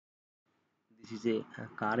This is a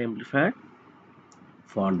car amplifier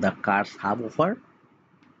for the car subwoofer.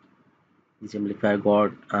 This amplifier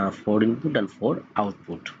got 4 input and 4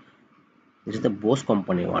 output. This is the Bose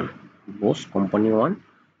company one. Bose company one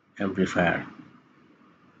amplifier.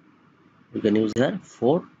 You can use here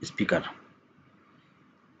 4 speaker.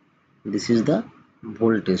 This is the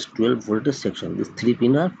voltage 12 voltage section. This 3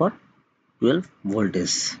 pin are for 12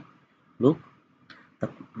 voltage. Look,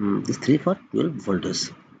 this 3 for 12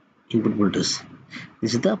 voltage input voltage.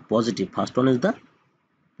 This is the positive. First one is the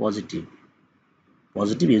positive.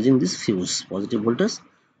 Positive using this fuse. Positive voltage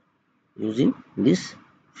using this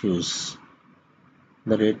fuse.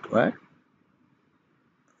 The red wire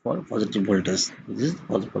for positive voltage. This is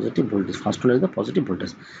positive voltage. First one is the positive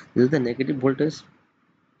voltage. This is the negative voltage.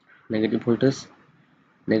 Negative voltage.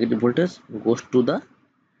 Negative voltage goes to the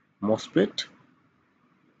MOSFET.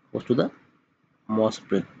 Goes to the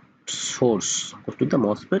MOSFET source. Goes to the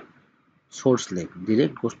MOSFET source leg.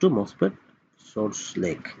 Direct goes to MOSFET source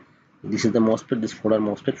leg. This is the MOSFET. This 4R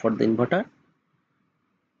MOSFET for the inverter.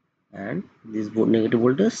 And this negative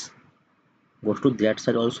voltage goes to that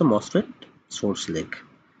side also MOSFET source leg.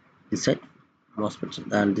 This side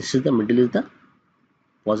MOSFET, and this is the middle is the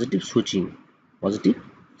positive switching. Positive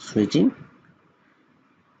switching.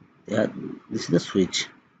 Yeah, this is the switch.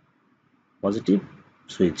 Positive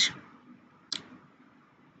switch.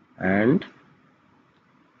 And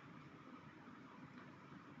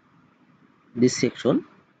this section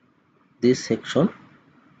is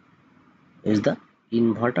the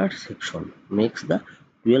inverter section. Makes the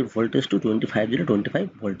 12 voltage to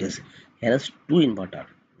 25 voltage. Here is two inverter.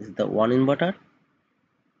 This is the one inverter.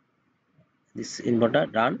 This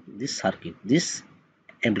inverter run this circuit, this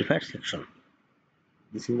amplifier section.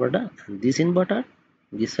 This inverter and this inverter,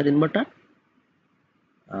 this side inverter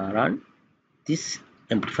run this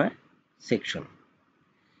amplifier section.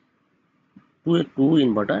 Two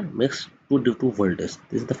inverter makes two voltage.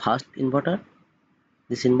 This is the first inverter.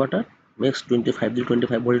 This inverter makes 25 to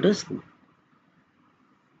 25 voltage,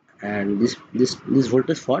 and this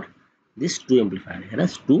voltage for this two amplifier. Here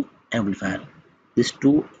is two amplifier. This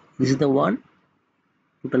is the one.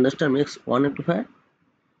 Two transistor makes one amplifier,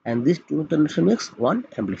 and this two transistor makes one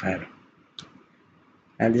amplifier.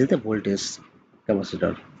 And this is the voltage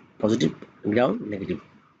capacitor, positive, ground, negative.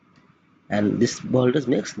 And this voltage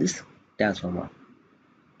makes this transformer,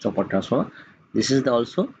 chopper transformer. This is the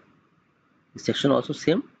also this section also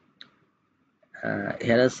same.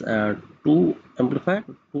 Here is two amplifier,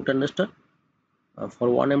 two transistor for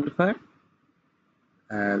one amplifier,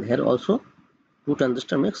 and here also two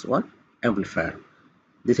transistor makes one amplifier.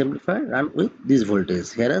 This amplifier run with this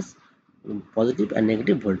voltage. Here is positive and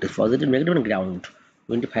negative voltage, positive, negative, and ground.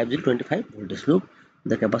 25 to 25 voltage. Look,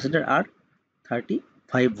 the capacitor are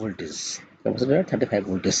 35 voltage. Capacitor are 35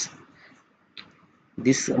 voltage.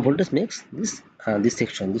 This voltage makes this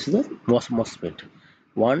section. This is the MOSFET.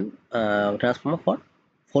 One transformer for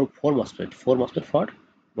four MOSFET. Four MOSFET for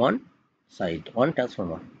one side. One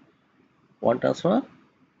transformer. One transformer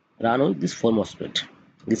run with this four MOSFET.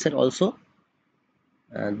 This side also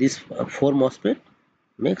this four MOSFET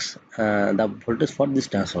makes the voltage for this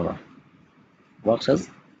transformer.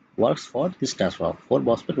 Works for this transformer. Four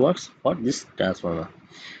MOSFET works for this transformer.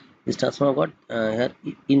 This transformer got here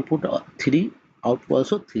input 3, output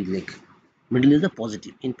also 3 leg. Middle is the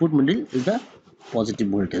positive. Input middle is the positive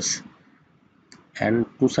voltage, and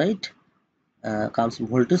two side comes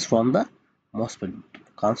voltage from the MOSFET.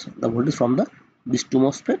 Comes the voltage from the this two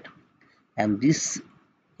MOSFET, and this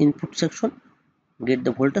input section get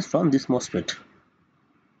the voltage from this MOSFET.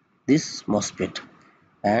 This MOSFET,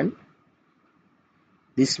 and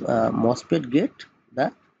this MOSFET get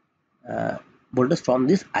the voltage from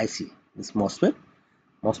this IC. This MOSFET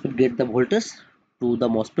get the voltage to the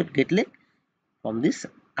MOSFET gateway from this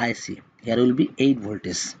IC. Here will be 8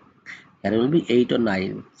 voltage. Here will be 8 or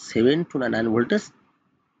 9, 7 to 9 voltage.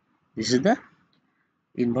 This is the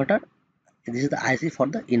inverter. This is the IC for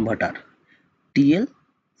the inverter.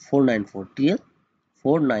 TL494.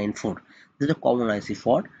 TL494. This is the common IC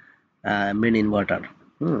for main inverter.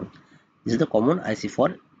 This is the common IC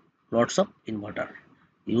for lots of inverter.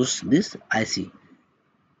 Use this IC.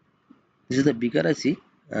 This is the bigger IC.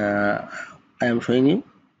 I am showing you.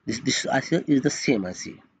 This IC is the same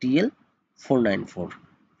IC. TL494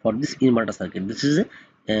 for this inverter circuit. This is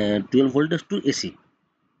a 12 voltage to AC.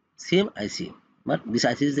 Same IC, but this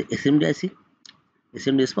IC is the SMD IC.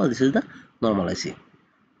 SMD is small. This is the normal IC.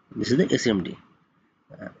 This is the SMD.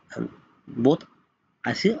 And both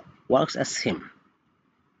IC works as same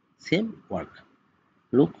work.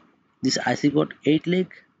 Look, this IC got 8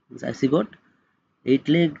 leg. This IC got 8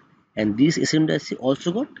 leg, and this SMD IC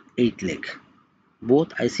also got 8 leg.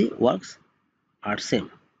 both IC works are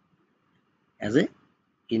same as a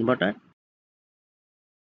inverter.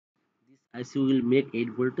 This IC will make 8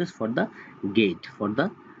 voltage for the gate, for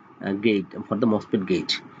the MOSFET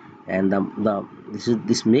gate, and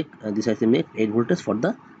this IC make 8 voltage for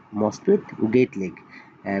the MOSFET gate leg,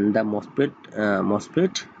 and the MOSFET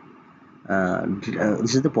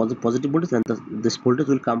this is the positive voltage, and this voltage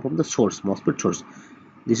will come from the source, MOSFET source.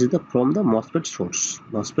 This is the from the MOSFET source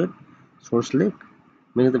leg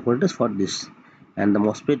means the voltage for this, and the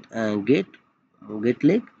MOSFET gate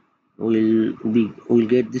leg will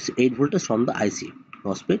get this 8 voltage from the IC.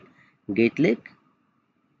 MOSFET gate leg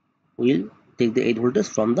will take the 8 voltage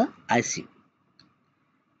from the IC.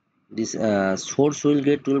 This source will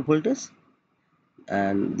get 12 voltage,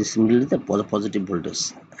 and this will be the positive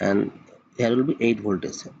voltage, and here will be 8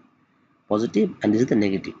 voltage positive, and this is the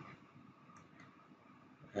negative.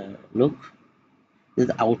 Look, this is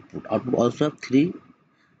the output. Output also have three.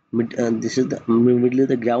 This is the middle of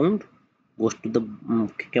the ground, goes to the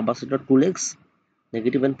capacitor two legs,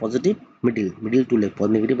 negative and positive. Middle two legs,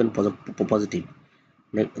 negative and positive.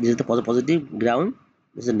 This is the positive ground.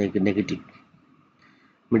 This is the negative.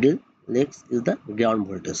 Middle legs is the ground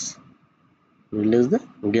voltage. Middle is the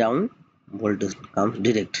ground voltage comes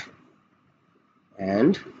direct,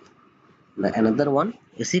 and another one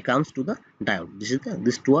AC comes to the diode.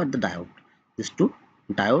 These two are the diode. These two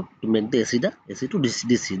diode to make the AC to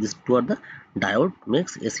DC. These two are the diode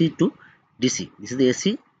makes AC to DC. This is the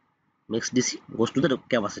AC makes DC, goes to the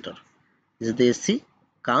capacitor. This is the AC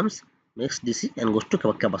comes, makes DC and goes to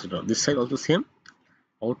capacitor. This side also same.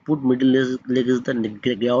 Output middle leg is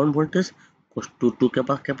the ground voltage, goes to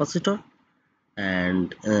capacitor,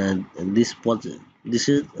 and this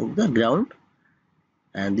is the ground,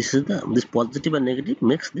 and this positive and negative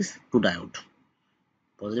makes this two diode.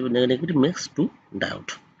 Positive and negative makes two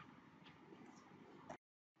diode.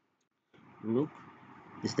 Look,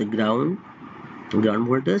 this is the ground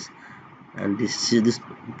voltage, and this is this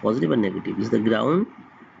positive and negative. This is the ground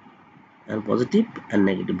and positive and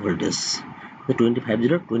negative voltage. The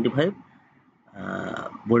 25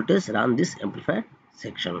 voltage run this amplifier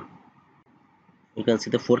section. You can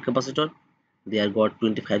see the four capacitor. They are got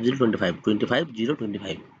 25 0 25 25 0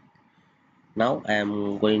 25. Now I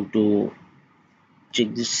am going to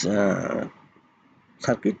check this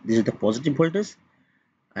circuit. This is the positive voltage.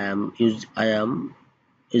 I am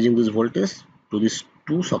using this voltage to this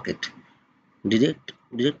two socket, direct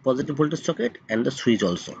positive voltage socket, and the switch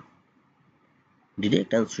also.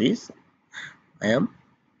 Direct and switch. I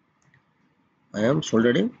am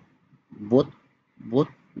soldering both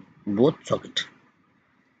socket,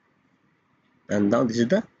 and now this is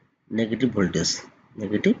the negative voltage.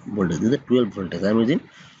 This is the 12 voltage. I am using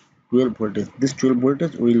 12 voltage. This 12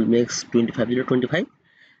 voltage will makes 25 0 25.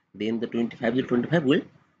 Then the 25 0 25 will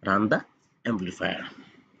run the amplifier.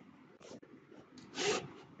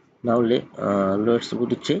 Now let's go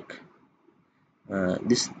to check.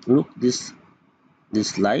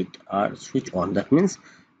 This light are switch on. That means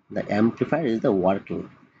the amplifier is the working.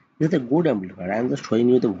 This is a good amplifier. I am just showing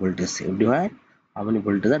you the voltage amplifier. How many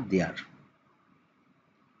voltages are there?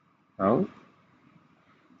 Now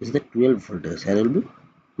this is the 12 voltage. Here will be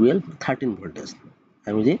 13 voltage. I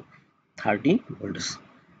am using 13 voltage.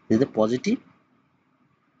 This is the positive,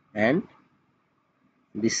 and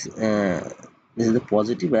this is the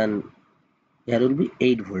positive, and here will be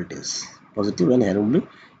 8 voltage. Positive, and here will be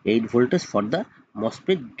 8 voltage for the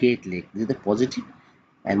MOSFET gate leg. This is the positive,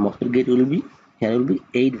 and MOSFET gate will be, here will be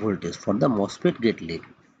 8 voltage for the MOSFET gate leg.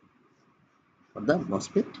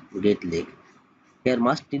 Here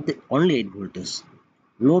must need the only 8 voltage,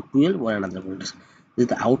 no 12 or another voltage. This is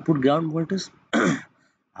the output ground voltage.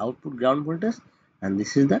 Output ground voltage, and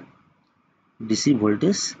this is the DC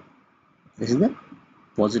voltage. This is the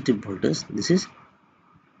positive voltage. This is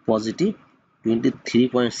positive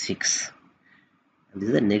 23.6, and this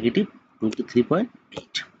is the negative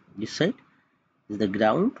 23.8. This side is the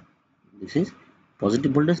ground. This is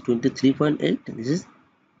positive voltage 23.8. This is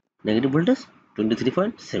negative voltage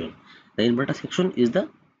 23.7. The inverter section is the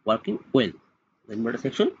working well. The inverter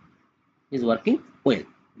section is working well.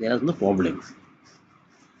 There is no problem.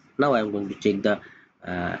 Now I am going to check the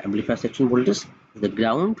amplifier section voltage. The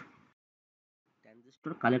ground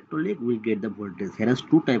transistor collector leg will get the voltage. Here is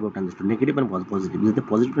two type of transistor, negative and positive. This is the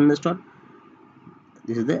positive transistor.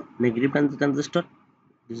 This is the negative transistor.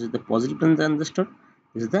 This is the positive transistor.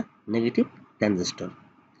 This is the negative transistor.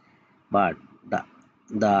 But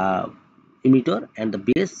the emitter and the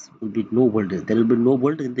base will be no voltage. There will be no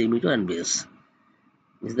voltage in the emitter and base.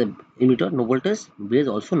 This is the emitter, no voltage. Base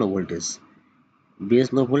also no voltage.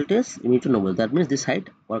 Base no voltage. Emitter no voltage. That means this side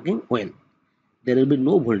working well. there will be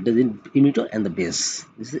no voltage in emitter and the base.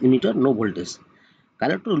 This is emitter, no voltage.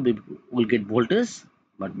 Collector will get voltage,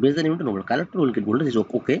 but base and emitter no voltage. Collector will get voltage is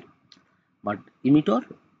okay, but emitter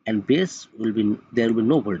and base will be, there will be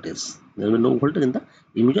no voltage. There will be no voltage in the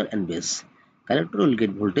emitter and base. Collector will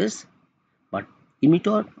get voltage, but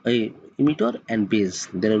emitter and base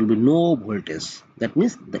there will be no voltage. That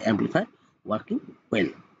means the amplifier working well.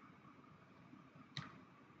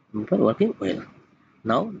 Amplifier working well.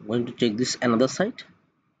 Now going to check this another side.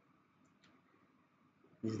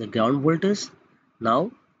 This is the ground voltage.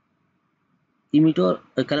 Now emitter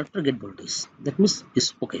collector get voltage. That means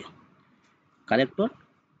it's okay. Collector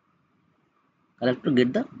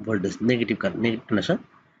get the voltage, negative current, negative connection.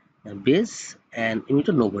 And base and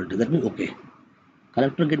emitter no voltage. That means okay.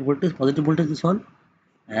 Collector get voltage, positive voltage this one,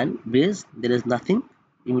 and base there is nothing,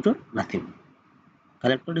 emitter nothing.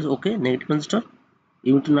 Collector is okay, negative resistor,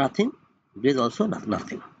 emitter nothing, base also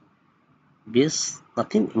nothing. Base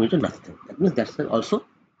nothing, emitter nothing. That means that's also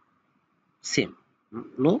same,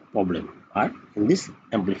 no problem are in this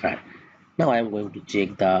amplifier. Now I am going to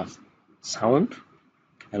check the sound.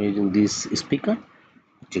 I am using this speaker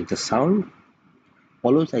to check the sound.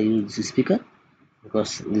 Always I use this speaker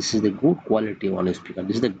because this is the good quality on a speaker.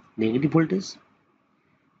 This is the negative voltage,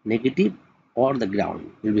 negative or the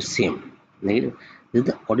ground will be same. Negative, this is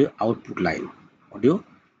the audio output line. Audio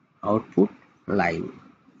output line.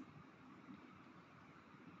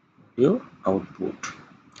 Audio output.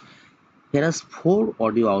 Here is 4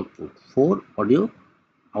 audio output. 4 audio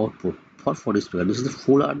output for 40 speaker. This is the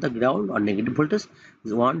 4 at the ground or negative voltage.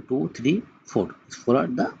 Is 1, 2, 3, 4. It's 4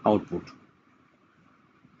 at the output.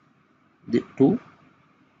 The 2,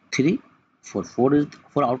 3, 4. 4 is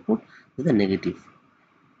for output. This is the negative.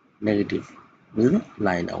 Negative. This is the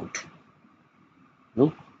line out.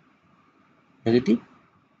 Look. Negative.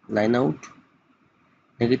 Line out.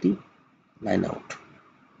 Negative. Line out.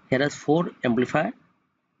 Here is 4 amplifier.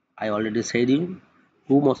 I already said you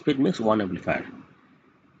 2 MOSFET makes 1 amplifier.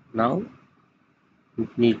 Now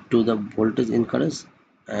need to the voltage increase.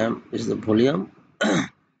 This is the volume.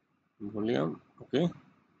 Volume. Okay.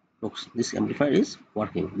 Looks this amplifier is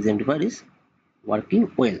working. This amplifier is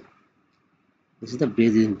working well. This is the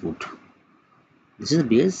base input. This is the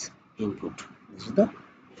base input. This is the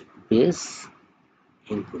base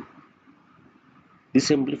input.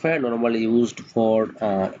 This amplifier normally used for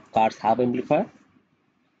cars hub amplifier.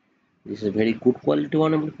 This is a very good quality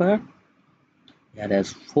one amplifier. It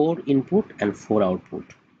has 4 input and 4 output.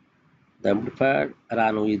 The amplifier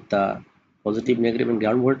run with the positive, negative and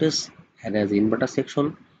ground voltage. It has inverter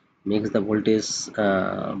section, makes the voltage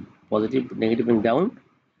positive, negative and ground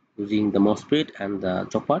using the MOSFET and the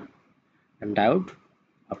chopper and diode.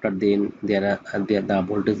 After then there are the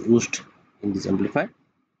voltage used in this amplifier.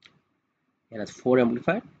 It has 4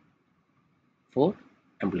 amplifier. 4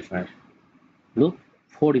 amplifier. Look,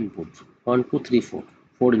 4 inputs. 1, 2, 3, 4.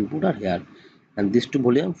 4 input are here, and this 2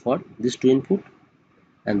 volume for this 2 input,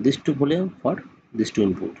 and this 2 volume for this 2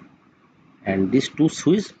 input, and these 2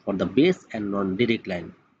 switch for the base and non-direct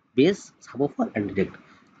line. Base, subwoofer and direct.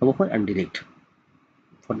 Subwoofer and direct.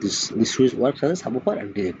 For this switch works as a subwoofer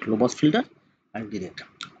and direct. Low pass filter and direct.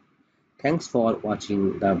 Thanks for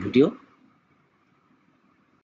watching the video.